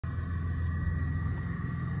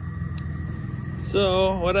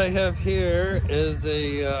So what I have here is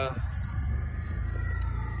a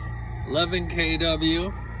 11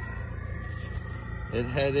 kW. It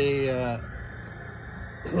had a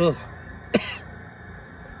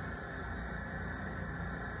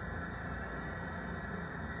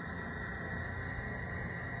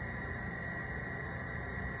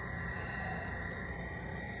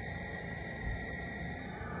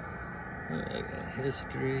I got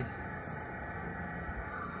history.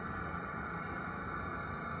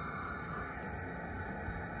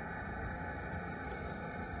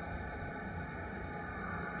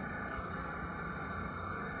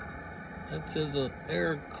 That says the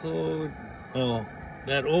error code. Oh,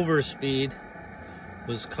 that overspeed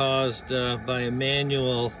was caused by a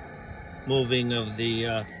manual moving of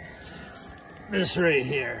the this right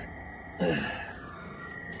here.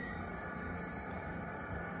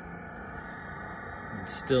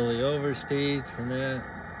 It's still the overspeed from that.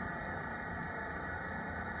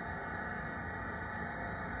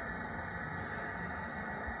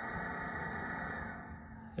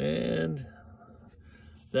 And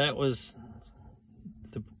that was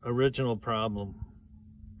the original problem.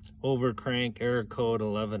 Overcrank error code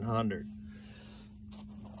 1100.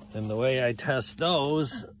 And the way I test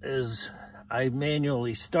those is I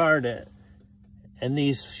manually start it, and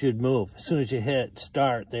these should move. As soon as you hit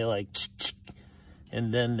start, they like,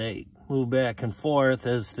 and then they move back and forth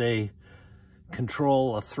as they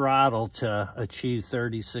control a throttle to achieve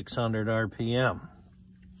 3,600 RPM.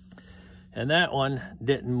 And that one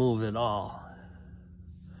didn't move at all.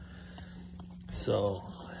 So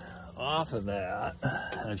off of that,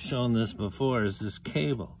 I've shown this before, is this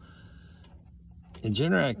cable. And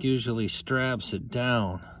Generac usually straps it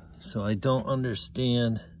down, so I don't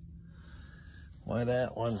understand why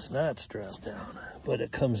that one's not strapped down. But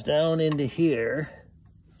it comes down into here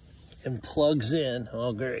and plugs in,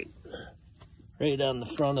 oh great, right on the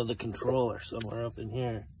front of the controller, somewhere up in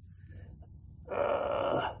here.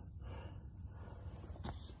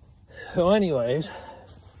 So anyways,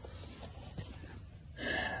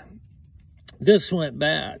 this went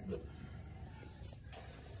bad.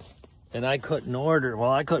 And I couldn't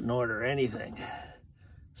order anything.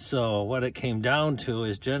 So what it came down to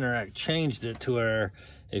is Generac changed it to where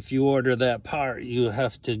if you order that part, you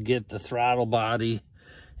have to get the throttle body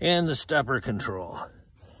and the stepper control.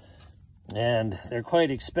 And they're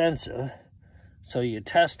quite expensive. So you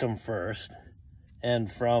test them first.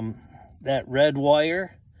 And from that red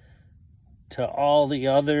wire to all the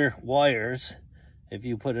other wires, if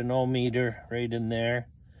you put an ohmmeter right in there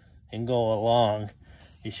and go along,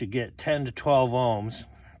 you should get 10 to 12 ohms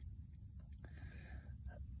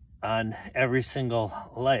on every single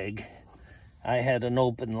leg. I had an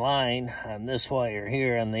open line on this wire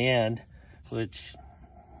here on the end, which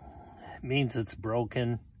means it's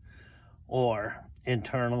broken, or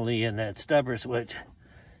internally in that stepper switch,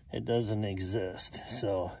 it doesn't exist.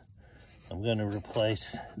 So I'm going to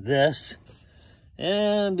replace this.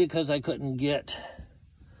 And because I couldn't get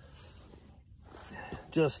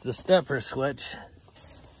just the stepper switch,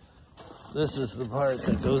 this is the part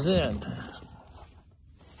that goes in.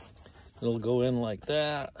 It'll go in like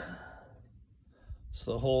that. It's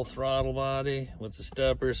the whole throttle body with the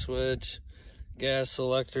stepper switch, gas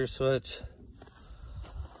selector switch.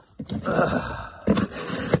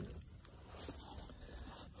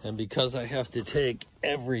 And because I have to take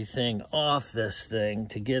everything off this thing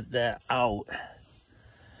to get that out,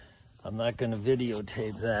 I'm not going to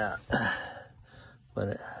videotape that.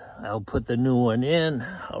 But I'll put the new one in.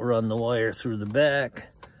 I'll run the wire through the back.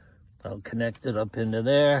 I'll connect it up into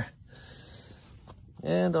there.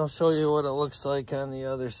 And I'll show you what it looks like on the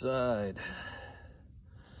other side.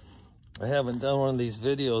 I haven't done one of these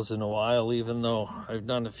videos in a while, even though I've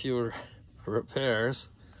done a few repairs.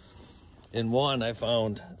 In one, I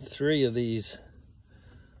found 3 of these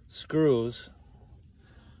screws.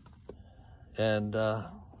 And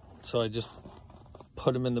so I just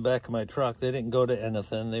put them in the back of my truck. They didn't go to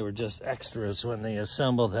anything. They were just extras when they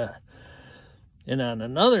assembled it. And on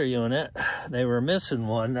another unit, they were missing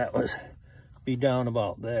one that was be down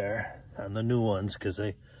about there on the new ones because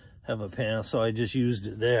they have a panel. So I just used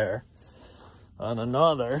it there. On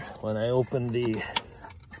another, when I opened the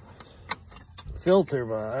filter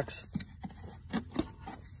box,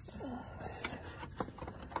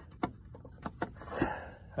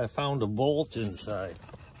 I found a bolt inside.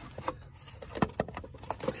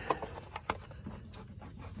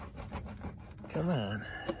 Come on,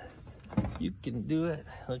 you can do it.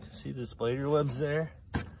 Look, see the spider webs there?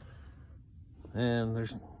 And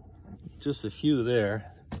there's just a few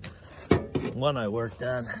there. One I worked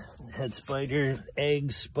on had spider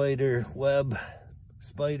eggs, spider web,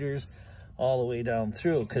 spiders all the way down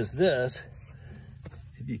through, because this,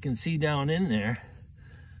 if you can see down in there,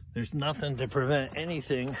 there's nothing to prevent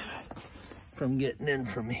anything from getting in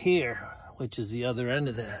from here, which is the other end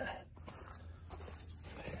of that.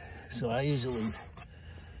 So I usually,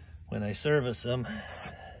 when I service them,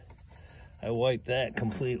 I wipe that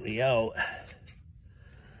completely out.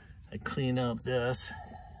 I clean out this.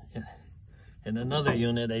 In another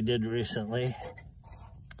unit I did recently,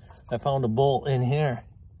 I found a bolt in here.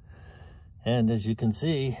 And as you can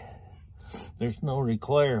see, there's no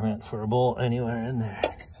requirement for a bolt anywhere in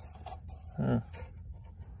there.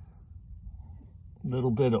 Little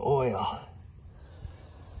bit of oil.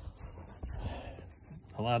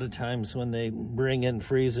 A lot of times when they bring in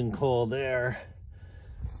freezing cold air,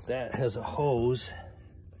 that has a hose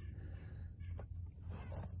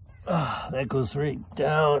that goes right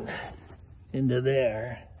down into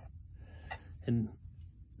there, and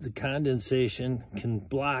the condensation can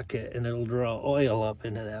block it and it'll draw oil up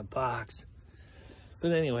into that box.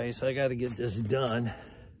 But anyways, I got to get this done.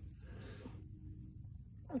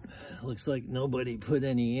 Looks like nobody put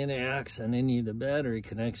any inacks on any of the battery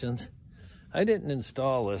connections. I didn't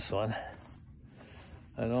install this one.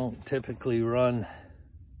 I don't typically run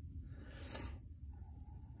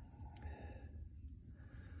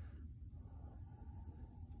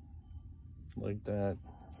like that,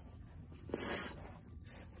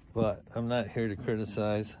 but I'm not here to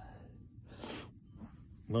criticize.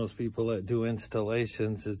 Most people that do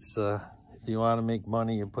installations, it's if you want to make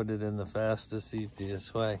money, you put it in the fastest,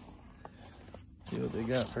 easiest way. See what they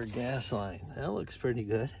got for gas line. That looks pretty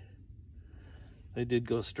good. They did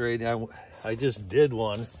go straight. I just did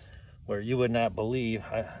one where you would not believe.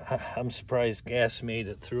 I'm surprised gas made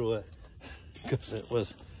it through it, because it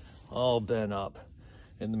was all bent up,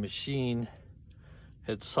 and the machine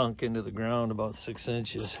had sunk into the ground about 6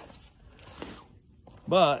 inches.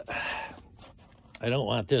 But I don't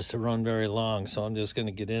want this to run very long, so I'm just going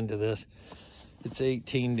to get into this. It's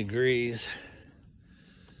 18 degrees.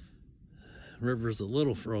 River's a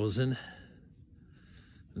little frozen.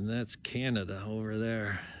 And that's Canada over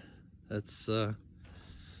there. That's, I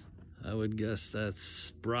would guess that's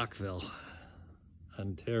Brockville,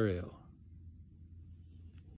 Ontario.